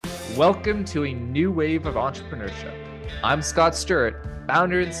Welcome to a new wave of entrepreneurship. I'm Scott Stirrett,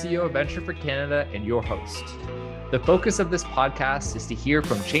 founder and CEO of Venture for Canada, and your host. The focus of this podcast is to hear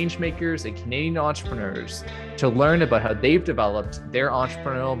from changemakers and Canadian entrepreneurs to learn about how they've developed their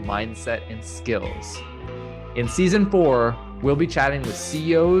entrepreneurial mindset and skills. In season 4, we'll be chatting with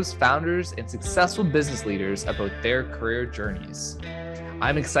CEOs, founders, and successful business leaders about their career journeys.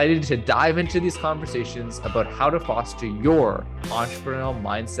 I'm excited to dive into these conversations about how to foster your entrepreneurial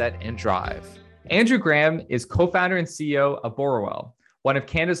mindset and drive. Andrew Graham is co-founder and CEO of Borrowell, one of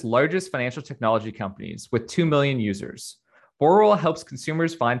Canada's largest financial technology companies with 2 million users. Borrowell helps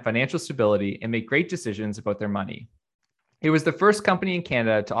consumers find financial stability and make great decisions about their money. It was the first company in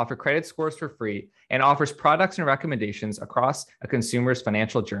Canada to offer credit scores for free and offers products and recommendations across a consumer's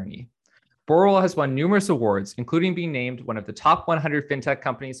financial journey. Borrowell has won numerous awards, including being named one of the top 100 fintech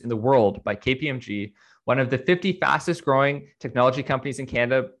companies in the world by KPMG, one of the 50 fastest growing technology companies in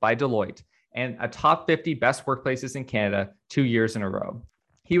Canada by Deloitte, and a top 50 best workplaces in Canada 2 years in a row.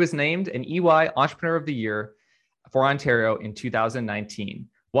 He was named an EY Entrepreneur of the Year for Ontario in 2019.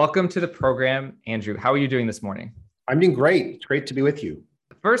 Welcome to the program, Andrew. How are you doing this morning? I'm doing great. It's great to be with you.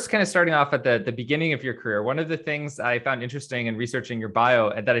 First, kind of starting off at the beginning of your career, one of the things I found interesting in researching your bio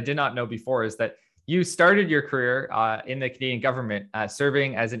and that I did not know before is that you started your career in the Canadian government,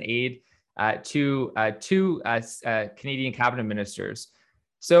 serving as an aide to two Canadian cabinet ministers.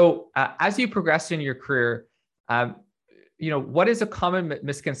 So as you progressed in your career, what is a common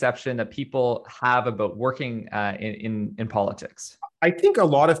misconception that people have about working in politics? I think a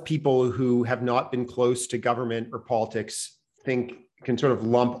lot of people who have not been close to government or politics can sort of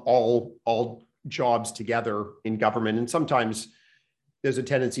lump all jobs together in government. And sometimes there's a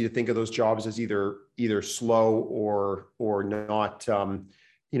tendency to think of those jobs as either slow or not,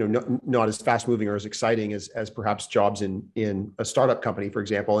 not as fast moving or as exciting as perhaps jobs in a startup company, for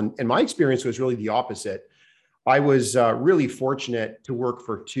example. And my experience was really the opposite. I was really fortunate to work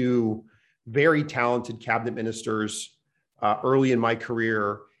for two very talented cabinet ministers early in my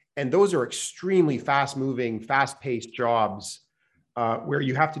career. And those are extremely fast moving, fast paced jobs where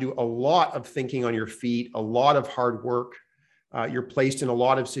you have to do a lot of thinking on your feet, a lot of hard work. You're placed in a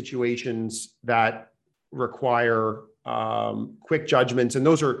lot of situations that require quick judgments. And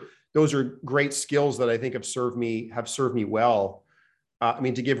those are great skills that I think have served me well.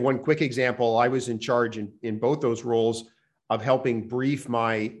 To give one quick example, I was in charge in both those roles of helping brief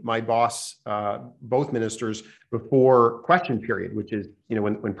my boss, both ministers, before question period, which is,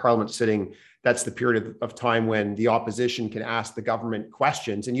 when Parliament's sitting, that's the period of time when the opposition can ask the government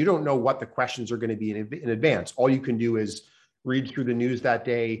questions, and you don't know what the questions are going to be in advance. All you can do is read through the news that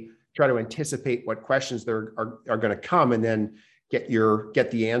day, try to anticipate what questions there are going to come, and then get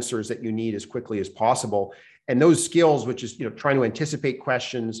the answers that you need as quickly as possible. And those skills, which is trying to anticipate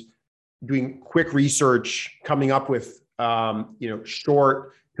questions, doing quick research, coming up with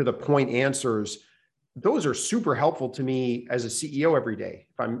short to the point answers, those are super helpful to me as a CEO every day.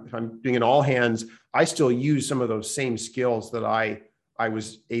 If I'm doing an all hands, I still use some of those same skills that I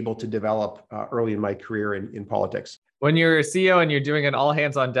was able to develop early in my career in politics. When you're a CEO and you're doing an all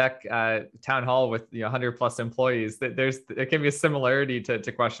hands on deck town hall with 100 plus employees, there can be a similarity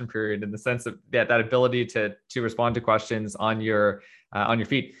to question period in the sense of that ability to respond to questions on your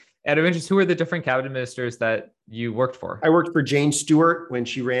feet. Out of interest, who are the different cabinet ministers that you worked for? I worked for Jane Stewart when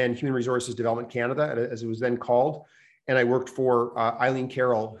she ran Human Resources Development Canada, as it was then called. And I worked for Eileen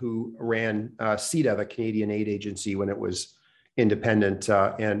Carroll, who ran CEDA, the Canadian Aid Agency, when it was independent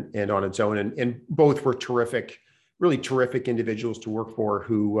and on its own. And both were terrific, really terrific individuals to work for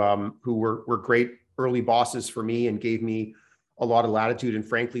who were great early bosses for me and gave me a lot of latitude and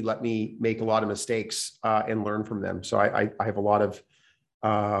frankly, let me make a lot of mistakes and learn from them. So I have a lot of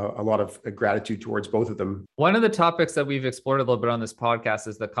gratitude towards both of them. One of the topics that we've explored a little bit on this podcast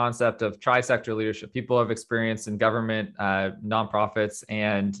is the concept of tri-sector leadership. People have experience in government, nonprofits,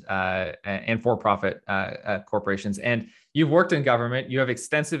 and for-profit corporations. And you've worked in government. You have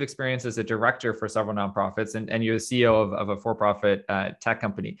extensive experience as a director for several nonprofits, and you're the CEO of a for-profit tech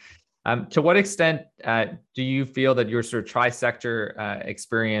company. To what extent do you feel that your sort of tri-sector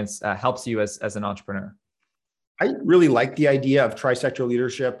experience helps you as an entrepreneur? I really like the idea of tri-sector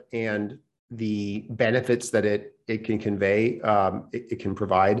leadership and the benefits that it can convey, it can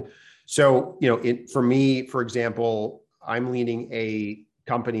provide. So, for me, for example, I'm leading a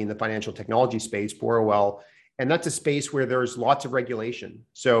company in the financial technology space, Borrowell, and that's a space where there's lots of regulation.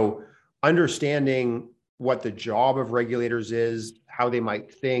 So understanding what the job of regulators is, how they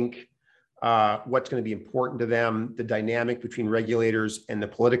might think, what's going to be important to them, the dynamic between regulators and the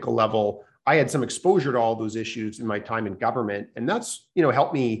political level. I had some exposure to all those issues in my time in government, and that's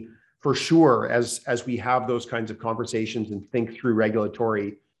helped me for sure, as we have those kinds of conversations and think through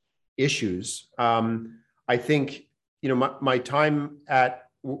regulatory issues. I think, my time at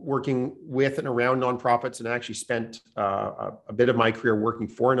working with and around nonprofits, and I actually spent a bit of my career working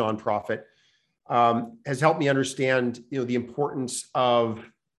for a nonprofit, has helped me understand, the importance of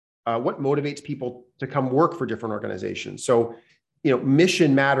what motivates people to come work for different organizations. So,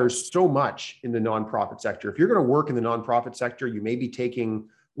 mission matters so much in the nonprofit sector. If you're going to work in the nonprofit sector, you may be taking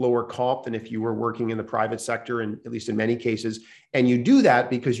lower comp than if you were working in the private sector, and at least in many cases. And you do that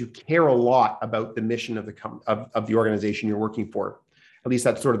because you care a lot about the mission of the organization you're working for. At least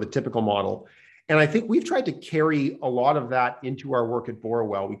that's sort of the typical model. And I think we've tried to carry a lot of that into our work at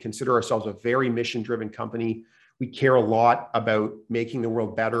Borrowell. We consider ourselves a very mission-driven company. We care a lot about making the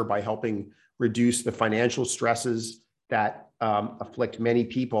world better by helping reduce the financial stresses that afflict many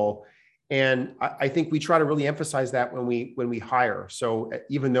people. And I think we try to really emphasize that when we hire. So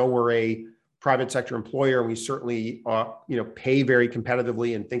even though we're a private sector employer, and we certainly pay very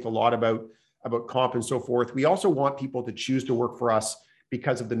competitively and think a lot about comp and so forth, we also want people to choose to work for us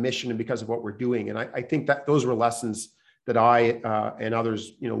because of the mission and because of what we're doing. And I think that those were lessons that I and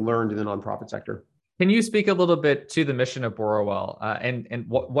others learned in the nonprofit sector. Can you speak a little bit to the mission of Borrowell and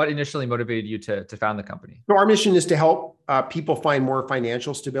what initially motivated you to found the company? So our mission is to help people find more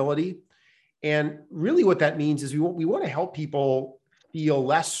financial stability. And really what that means is we want to help people feel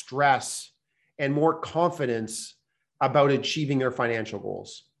less stress and more confidence about achieving their financial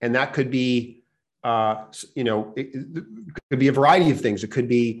goals. And that could be, it could be a variety of things. It could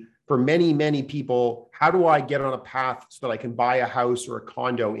be, for many, many people, how do I get on a path so that I can buy a house or a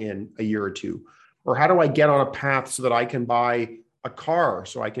condo in a year or two? Or how do I get on a path so that I can buy a car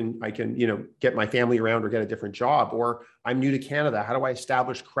so I can get my family around or get a different job? Or I'm new to Canada. How do I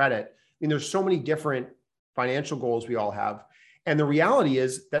establish credit? I mean, there's so many different financial goals we all have. And the reality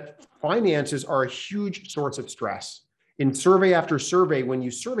is that finances are a huge source of stress. In survey after survey, when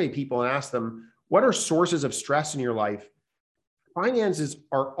you survey people and ask them, what are sources of stress in your life? Finances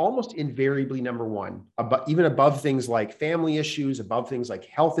are almost invariably number one, even above things like family issues, above things like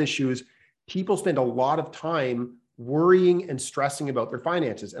health issues. People spend a lot of time worrying and stressing about their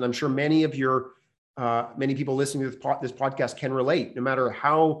finances. And I'm sure many people listening to this podcast can relate. No matter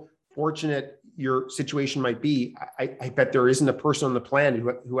how fortunate your situation might be, I bet there isn't a person on the planet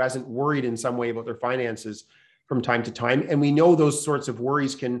who hasn't worried in some way about their finances from time to time. And we know those sorts of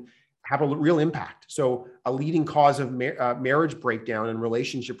worries can have a real impact. So a leading cause of marriage breakdown and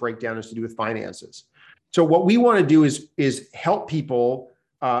relationship breakdown is to do with finances. So what we want to do is help people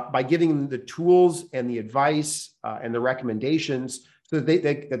by giving them the tools and the advice and the recommendations so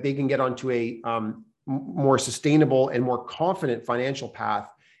that they can get onto a more sustainable and more confident financial path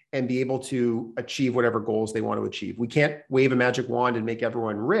and be able to achieve whatever goals they want to achieve. We can't wave a magic wand and make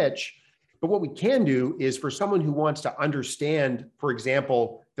everyone rich, but what we can do is, for someone who wants to understand, for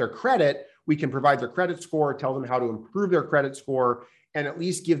example, their credit, we can provide their credit score, tell them how to improve their credit score, and at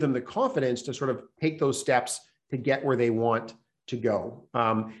least give them the confidence to sort of take those steps to get where they want to go.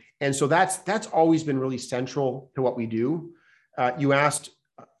 And so that's always been really central to what we do. You asked,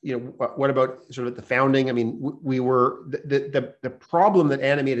 what about sort of the founding? I mean, we were the problem that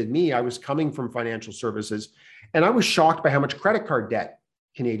animated me. I was coming from financial services, and I was shocked by how much credit card debt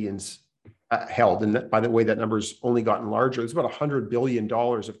Canadians held. And by the way, that number's only gotten larger. It's about $100 billion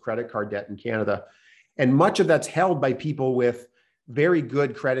of credit card debt in Canada, and much of that's held by people with very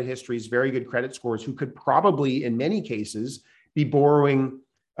good credit histories, very good credit scores, who could probably, in many cases, be borrowing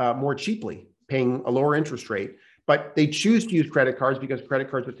more cheaply, paying a lower interest rate. But they choose to use credit cards because credit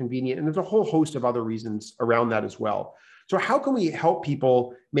cards are convenient. And there's a whole host of other reasons around that as well. So how can we help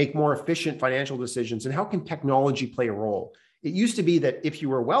people make more efficient financial decisions? And how can technology play a role? It used to be that if you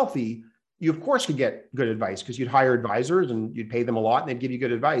were wealthy, you of course could get good advice because you'd hire advisors and you'd pay them a lot and they'd give you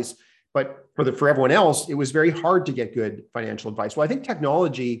good advice. But for everyone else, it was very hard to get good financial advice. Well, I think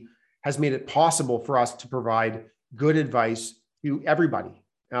technology has made it possible for us to provide good advice to everybody.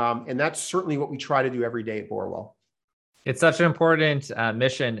 And that's certainly what we try to do every day at Borrowell. It's such an important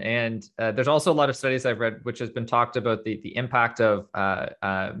mission. And there's also a lot of studies I've read, which has been talked about the impact of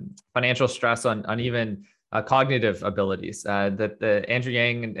financial stress on even cognitive abilities. That Andrew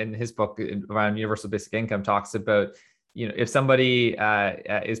Yang in his book around universal basic income talks about, if somebody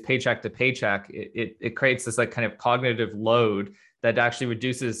is paycheck to paycheck, it creates this like kind of cognitive load that actually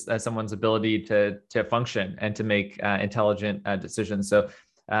reduces someone's ability to function and to make intelligent decisions. So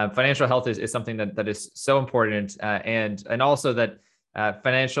financial health is something that is so important, and also that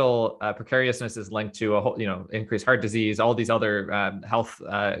financial precariousness is linked to a whole, increased heart disease, all these other health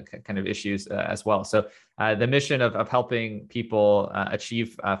kind of issues as well. So the mission of helping people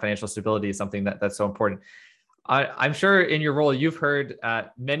achieve financial stability is something that's so important. I'm sure in your role, you've heard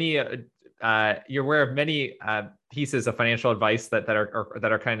you're aware of many pieces of financial advice that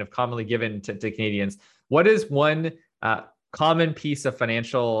are kind of commonly given to Canadians. What is one common piece of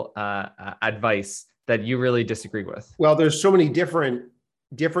financial advice that you really disagree with? Well, there's so many different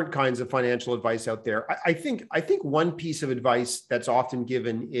kinds of financial advice out there. I think one piece of advice that's often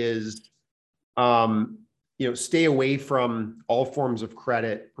given is, stay away from all forms of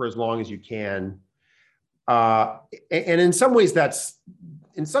credit for as long as you can. And in some ways,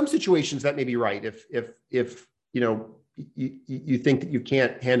 in some situations that may be right. If you think that you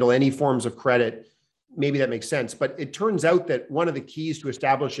can't handle any forms of credit, maybe that makes sense. But it turns out that one of the keys to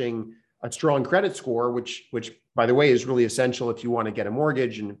establishing a strong credit score, which by the way is really essential if you want to get a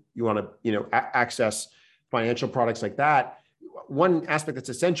mortgage and you want to access financial products like that. One aspect that's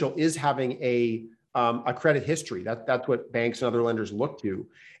essential is having a credit history. That's what banks and other lenders look to.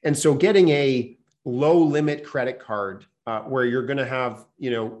 And so getting a low limit credit card where you're going to have,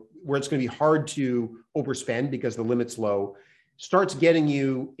 where it's going to be hard to overspend because the limit's low, starts getting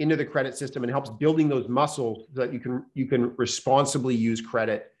you into the credit system and helps building those muscles so that you can responsibly use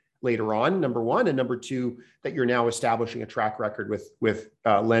credit later on, number one, and number two, that you're now establishing a track record with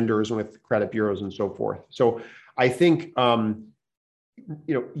lenders and with credit bureaus and so forth. So I think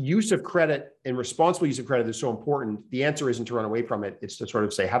use of credit and responsible use of credit is so important. The answer isn't to run away from it. It's to sort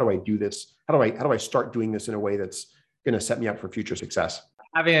of say, how do I do this? How do I start doing this in a way that's going to set me up for future success?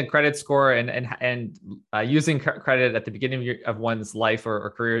 Having a credit score and using credit at the beginning of one's life or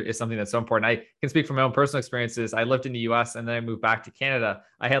career is something that's so important. I can speak from my own personal experiences. I lived in the US and then I moved back to Canada.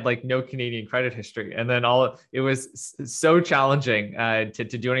 I had like no Canadian credit history. And then it was so challenging to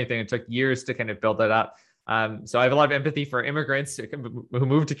do anything. It took years to kind of build that up. So I have a lot of empathy for immigrants who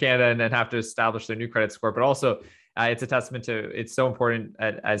move to Canada and then have to establish their new credit score, but also it's a testament to, it's so important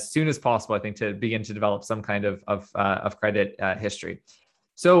as soon as possible, I think, to begin to develop some kind of credit history.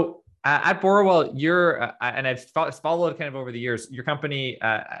 So at Borrowell, and I've followed kind of over the years, your company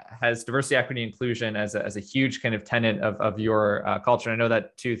has diversity, equity, inclusion as a huge kind of tenet of your culture. And I know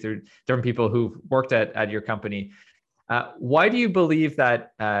that too through different people who've worked at your company. Why do you believe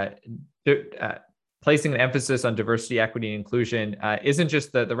that placing an emphasis on diversity, equity, and inclusion isn't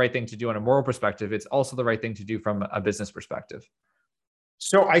just the right thing to do on a moral perspective, it's also the right thing to do from a business perspective?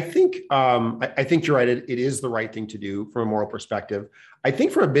 So I think you're right. It is the right thing to do from a moral perspective. I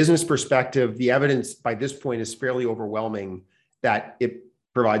think from a business perspective, the evidence by this point is fairly overwhelming that it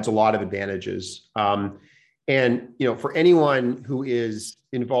provides a lot of advantages. And for anyone who is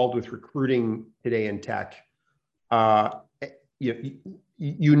involved with recruiting today in tech,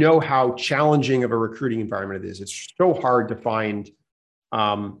 you know how challenging of a recruiting environment it is. It's so hard to find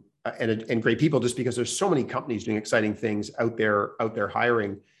and great people, just because there's so many companies doing exciting things out there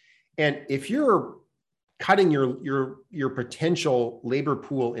hiring. And if you're cutting your potential labor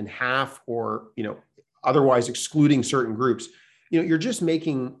pool in half, or otherwise excluding certain groups, you're just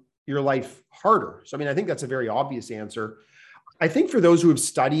making your life harder. So I think that's a very obvious answer. I think for those who have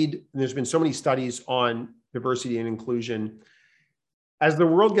studied, and there's been so many studies on diversity and inclusion, as the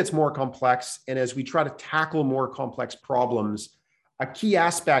world gets more complex and as we try to tackle more complex problems, a key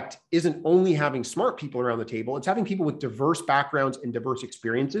aspect isn't only having smart people around the table, it's having people with diverse backgrounds and diverse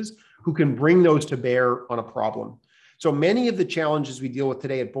experiences who can bring those to bear on a problem. So many of the challenges we deal with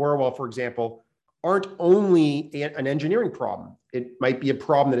today at Borrowell, for example, aren't only an engineering problem. It might be a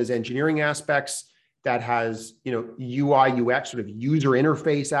problem that has engineering aspects, that has UI, UX, sort of user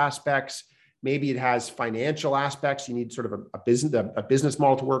interface aspects. Maybe it has financial aspects. You need sort of a business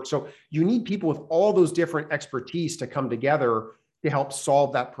model to work. So you need people with all those different expertise to come together to help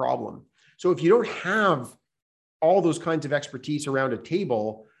solve that problem. So if you don't have all those kinds of expertise around a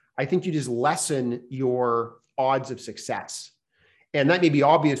table, I think you just lessen your odds of success. And that may be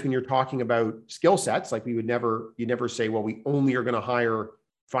obvious when you're talking about skill sets. Like you never say, well, we only are going to hire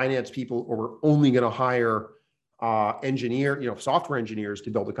finance people, or we're only going to hire software engineers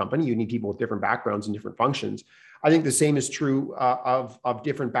to build a company. You need people with different backgrounds and different functions. I think the same is true of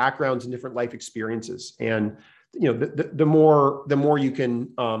different backgrounds and different life experiences. And the more you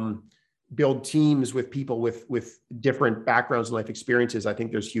can build teams with people with different backgrounds and life experiences, I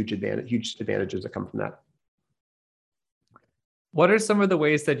think there's huge advantages that come from that. What are some of the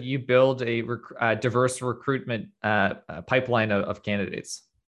ways that you build a diverse recruitment pipeline of candidates?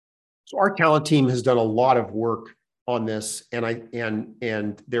 So our talent team has done a lot of work on this,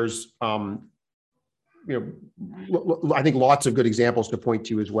 and there's I think lots of good examples to point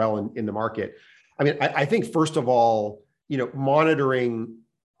to as well in the market. I mean, I think first of all, monitoring,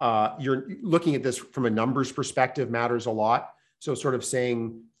 you're looking at this from a numbers perspective matters a lot. So sort of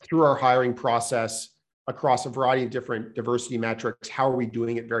saying through our hiring process across a variety of different diversity metrics, how are we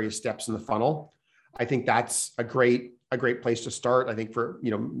doing at various steps in the funnel? I think that's a great place to start. I think for,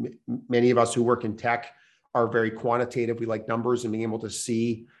 many of us who work in tech are very quantitative. We like numbers, and being able to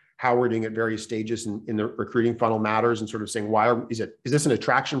see how we're doing at various stages in the recruiting funnel matters, and sort of saying, is this an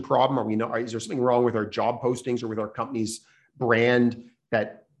attraction problem? Is there something wrong with our job postings or with our company's brand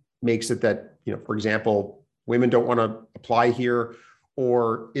that makes it that, for example, women don't want to apply here?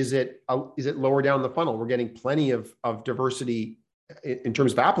 Or is it lower down the funnel? We're getting plenty of diversity in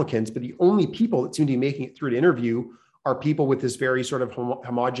terms of applicants, but the only people that seem to be making it through to interview are people with this very sort of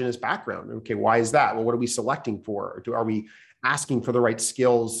homogenous background. Okay, why is that? Well, what are we selecting for? Are we asking for the right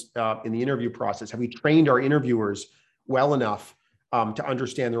skills in the interview process? Have we trained our interviewers well enough to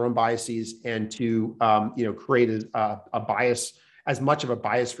understand their own biases and to create a bias, as much of a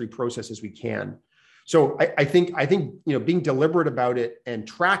bias-free process as we can? So I think being deliberate about it and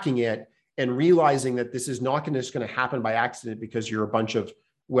tracking it and realizing that this is not just going to happen by accident because you're a bunch of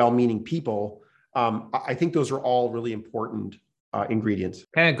well-meaning people. I think those are all really important ingredients.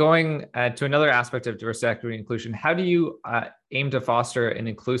 Kind of going to another aspect of diversity, equity, and inclusion, how do you aim to foster an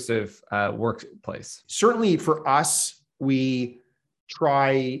inclusive workplace? Certainly for us, we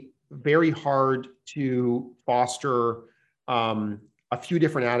try very hard to foster a few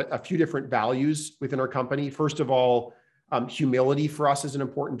different values within our company. First of all, humility for us is an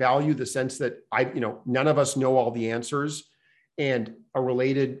important value, the sense that none of us know all the answers. And a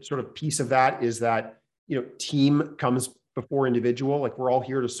related sort of piece of that is that, team comes before individual. Like, we're all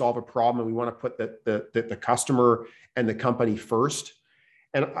here to solve a problem, and we want to put the customer and the company first.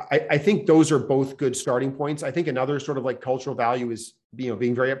 And I think those are both good starting points. I think another sort of like cultural value is,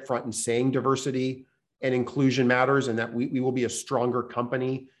 being very upfront and saying diversity and inclusion matters, and that we will be a stronger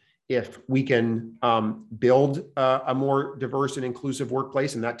company if we can build a more diverse and inclusive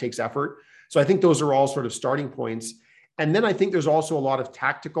workplace, and that takes effort. So I think those are all sort of starting points. And then I think there's also a lot of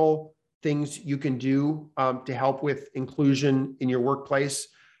tactical things you can do to help with inclusion in your workplace.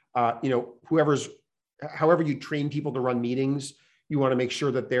 However you train people to run meetings, you want to make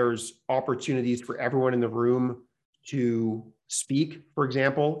sure that there's opportunities for everyone in the room to speak, for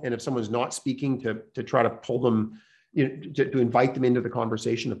example. And if someone's not speaking, to try to pull them, to invite them into the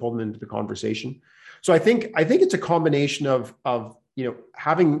conversation, to pull them into the conversation. So I think it's a combination of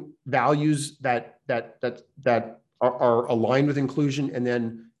having values that are aligned with inclusion, and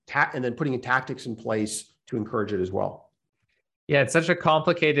then putting in tactics in place to encourage it as well. Yeah, it's such a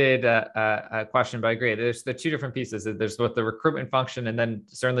complicated question, but I agree. There's the two different pieces. There's both the recruitment function, and then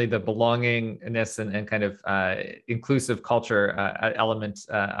certainly the belongingness and kind of inclusive culture element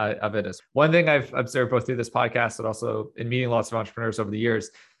of it. One thing I've observed both through this podcast, but also in meeting lots of entrepreneurs over the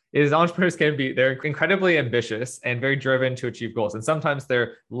years, is entrepreneurs they're incredibly ambitious and very driven to achieve goals. And sometimes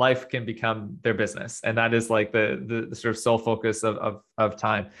their life can become their business. And that is like the sort of sole focus of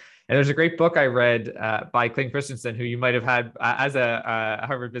time. And there's a great book I read by Clayton Christensen, who you might have had as a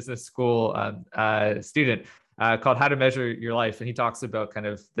Harvard Business School student, called How to Measure Your Life. And he talks about kind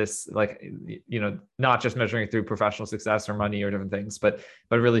of this, not just measuring it through professional success or money or different things, but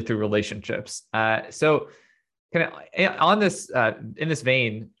really through relationships. So kind of on this, in this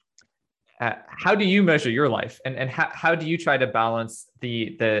vein, how do you measure your life, and how do you try to balance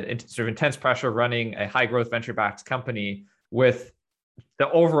the sort of intense pressure running a high growth venture backed company with the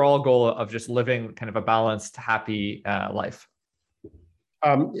overall goal of just living kind of a balanced, happy life?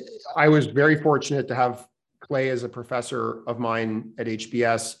 I was very fortunate to have Clay as a professor of mine at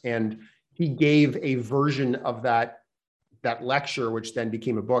HBS, and he gave a version of that lecture, which then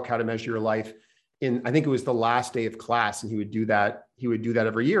became a book, How to Measure Your Life, I think it was the last day of class, and he would do that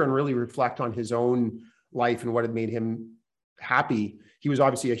every year and really reflect on his own life and what had made him happy. He was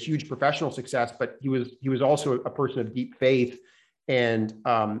obviously a huge professional success, but he was also a person of deep faith and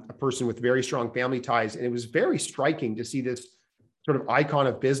a person with very strong family ties. And it was very striking to see this sort of icon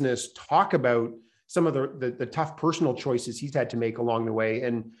of business talk about some of the tough personal choices he's had to make along the way.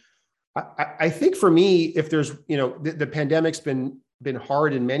 And I think for me, if there's, the pandemic's been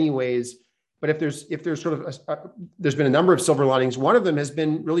hard in many ways, but if there's sort of there's been a number of silver linings. One of them has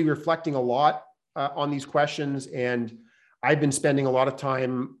been really reflecting a lot on these questions, and I've been spending a lot of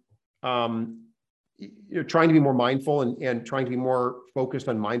time trying to be more mindful and trying to be more focused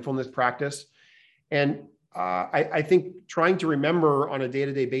on mindfulness practice. And I think trying to remember on a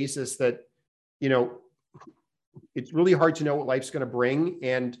day-to-day basis that, it's really hard to know what life's going to bring.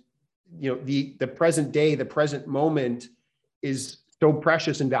 And the present day, the present moment is so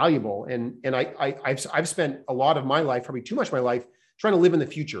precious and valuable. And I've spent a lot of my life, probably too much of my life, trying to live in the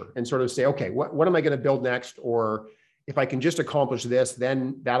future and sort of say, okay, what am I going to build next? Or if I can just accomplish this,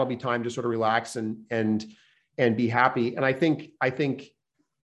 then that'll be time to sort of relax and be happy. And I think,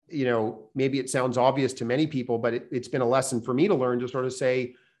 maybe it sounds obvious to many people, but it's been a lesson for me to learn to sort of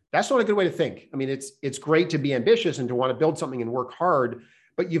say, that's not a good way to think. I mean, it's great to be ambitious and to want to build something and work hard,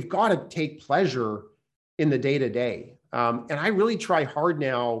 but you've got to take pleasure in the day to day. And I really try hard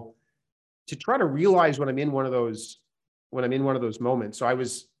now to try to realize when I'm in one of those moments. So I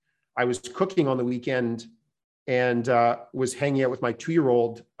was cooking on the weekend and was hanging out with my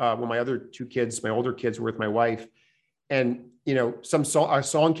 2-year-old when my other 2 kids, my older kids, were with my wife. And a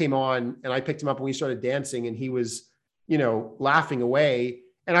song came on, and I picked him up and we started dancing, and he was laughing away.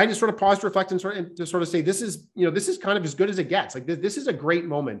 And I just sort of paused to reflect and to sort of say, this is kind of as good as it gets. Like this is a great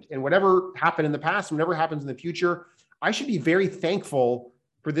moment, and whatever happened in the past, whatever happens in the future, I should be very thankful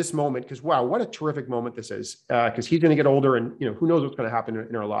for this moment, because wow, what a terrific moment this is. Because he's going to get older, and who knows what's going to happen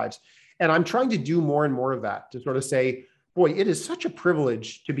in our lives. And I'm trying to do more and more of that, to sort of say, boy, it is such a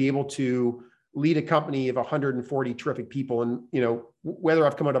privilege to be able to lead a company of 140 terrific people. And whether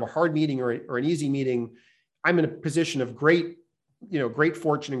I've come out of a hard meeting or an easy meeting, I'm in a position of great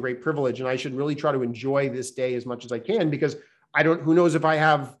fortune and great privilege. And I should really try to enjoy this day as much as I can, because who knows if I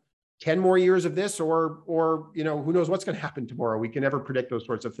have 10 more years of this, or who knows what's going to happen tomorrow. We can never predict those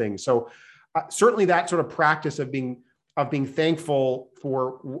sorts of things. So certainly that sort of practice of being thankful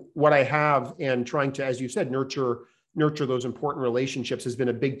for what I have and trying to, as you said, nurture those important relationships has been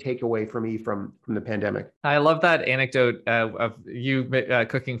a big takeaway for me from the pandemic. I love that anecdote of you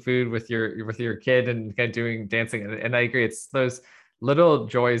cooking food with your kid and kind of doing dancing. And I agree. It's those little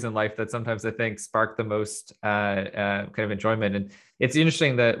joys in life that sometimes I think spark the most kind of enjoyment. And it's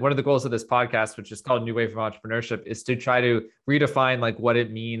interesting that one of the goals of this podcast, which is called New Wave of Entrepreneurship, is to try to redefine like what it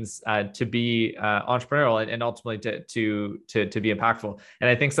means to be entrepreneurial and ultimately to be impactful. And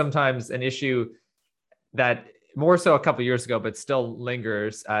I think sometimes an issue that more so a couple of years ago, but still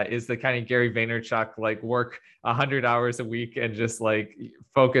lingers, is the kind of Gary Vaynerchuk, like work 100 hours a week and just like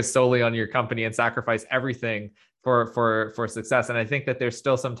focus solely on your company and sacrifice everything for success. And I think that there's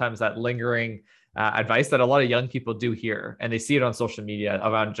still sometimes that lingering advice that a lot of young people do hear, and they see it on social media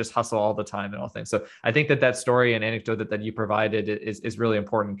around just hustle all the time and all things. So I think that story and anecdote that you provided is really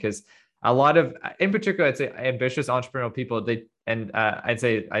important, because a lot of, in particular, I'd say ambitious entrepreneurial people, I'd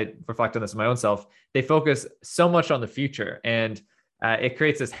say I reflect on this in my own self, they focus so much on the future, and it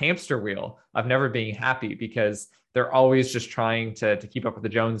creates this hamster wheel of never being happy, because they're always just trying to keep up with the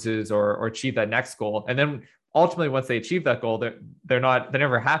Joneses or achieve that next goal. And then ultimately, once they achieve that goal, they're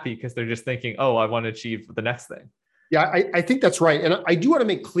never happy, because they're just thinking, oh, I want to achieve the next thing. Yeah, I think that's right. And I do want to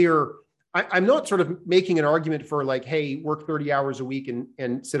make clear, I'm not sort of making an argument for like, hey, work 30 hours a week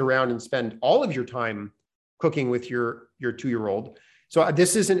and sit around and spend all of your time cooking with your 2-year-old. So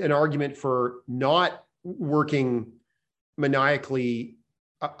this isn't an argument for not working maniacally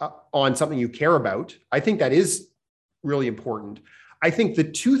on something you care about. I think that is really important. I think the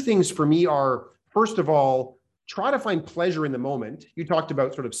two things for me are, first of all, try to find pleasure in the moment. You talked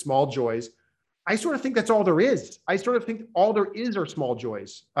about sort of small joys. I sort of think that's all there is. I sort of think all there is are small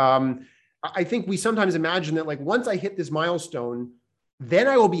joys. I think we sometimes imagine that like, once I hit this milestone, then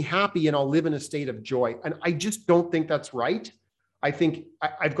I will be happy and I'll live in a state of joy. And I just don't think that's right. I think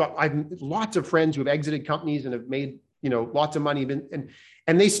I've lots of friends who have exited companies and have made, lots of money,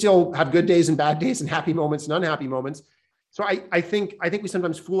 and they still have good days and bad days and happy moments and unhappy moments. So I think we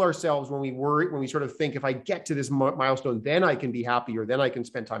sometimes fool ourselves when we sort of think, if I get to this milestone, then I can be happy, or then I can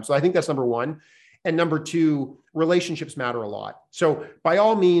spend time. So I think that's number one. And number two, relationships matter a lot. So by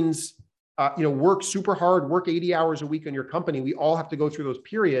all means, work super hard, work 80 hours a week on your company. We all have to go through those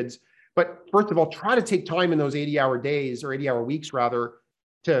periods. But first of all, try to take time in those 80-hour days, or 80-hour weeks rather,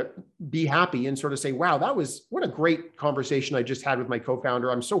 to be happy and sort of say, wow, what a great conversation I just had with my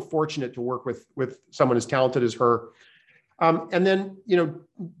co-founder. I'm so fortunate to work with someone as talented as her. And then,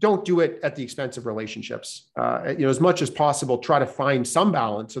 don't do it at the expense of relationships. As much as possible, try to find some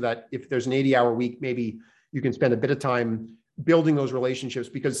balance, so that if there's an 80-hour week, maybe you can spend a bit of time building those relationships,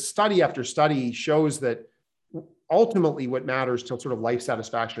 because study after study shows that ultimately what matters to sort of life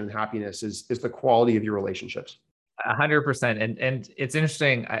satisfaction and happiness is the quality of your relationships. 100%. And it's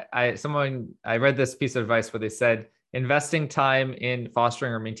interesting. I read this piece of advice where they said, investing time in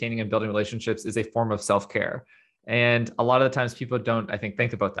fostering or maintaining and building relationships is a form of self-care. And a lot of the times people don't, I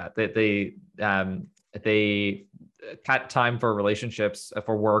think about that. They cut time for relationships,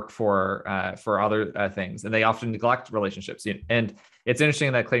 for work, for other things, and they often neglect relationships. And it's interesting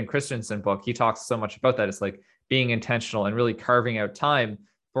in that Clayton Christensen book, he talks so much about that. It's like being intentional and really carving out time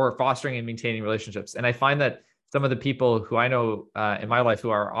for fostering and maintaining relationships. And I find that some of the people who I know in my life who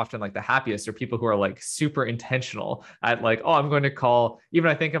are often like the happiest are people who are like super intentional at like, oh, I'm going to call.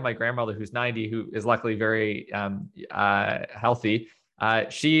 Even I think of my grandmother who's 90, who is luckily very healthy.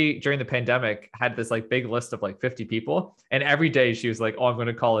 She, during the pandemic, had this like big list of like 50 people. And every day she was like, oh, I'm going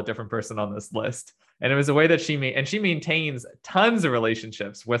to call a different person on this list. And it was a way that she maintains tons of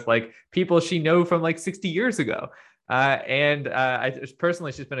relationships with like people she know from like 60 years ago. I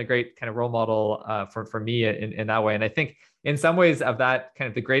personally, she's been a great kind of role model for me in that way. And I think in some ways of that kind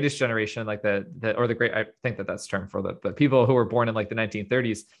of the greatest generation, like I think that's term for the people who were born in like the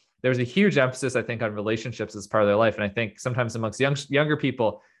 1930s, there was a huge emphasis, I think, on relationships as part of their life. And I think sometimes amongst younger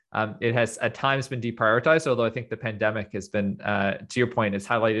people, it has at times been deprioritized, although I think the pandemic has been, to your point, it's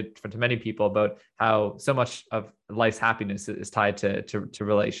highlighted to many people about how so much of life's happiness is tied to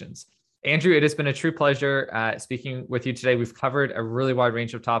relations. Andrew, it has been a true pleasure speaking with you today. We've covered a really wide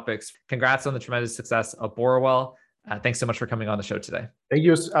range of topics. Congrats on the tremendous success of Borrowell. Thanks so much for coming on the show today. Thank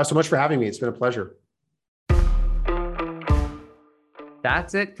you so much for having me. It's been a pleasure.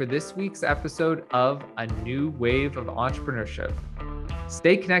 That's it for this week's episode of A New Wave of Entrepreneurship.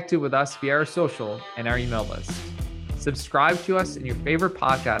 Stay connected with us via our social and our email list. Subscribe to us in your favorite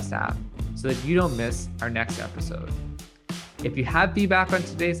podcast app so that you don't miss our next episode. If you have feedback on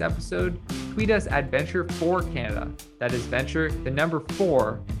today's episode, tweet us at Venture4Canada. That is Venture, the number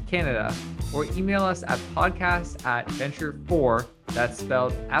 4, Canada, or email us at podcast@venture4, that's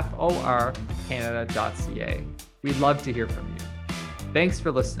spelled FOR, Canada.ca. We'd love to hear from you. Thanks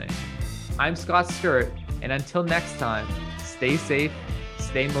for listening. I'm Scott Stirrett, and until next time, stay safe,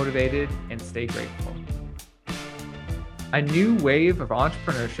 stay motivated, and stay grateful. A New Wave of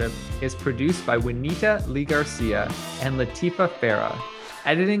Entrepreneurship is produced by Juanita Lee Garcia and Latifa Farah.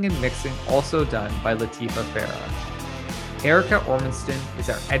 Editing and mixing also done by Latifa Farah. Erica Ormanston is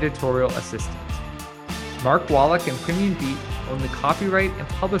our editorial assistant. Mark Wallach and Premium Beat own the copyright and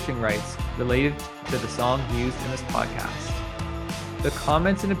publishing rights related to the song used in this podcast. The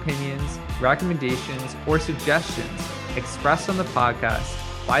comments and opinions, recommendations, or suggestions expressed on the podcast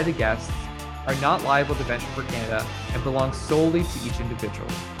by the guests are not liable to Venture for Canada and belong solely to each individual.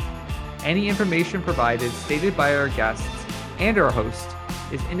 Any information provided stated by our guests and our host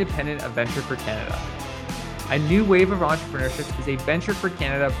is independent of Venture for Canada. A New Wave of Entrepreneurship is a Venture for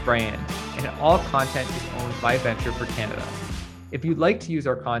Canada brand, and all content is owned by Venture for Canada. If you'd like to use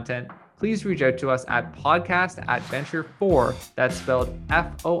our content, please reach out to us at podcast@venture4, that's spelled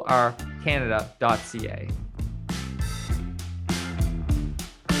FOR, Canada.ca.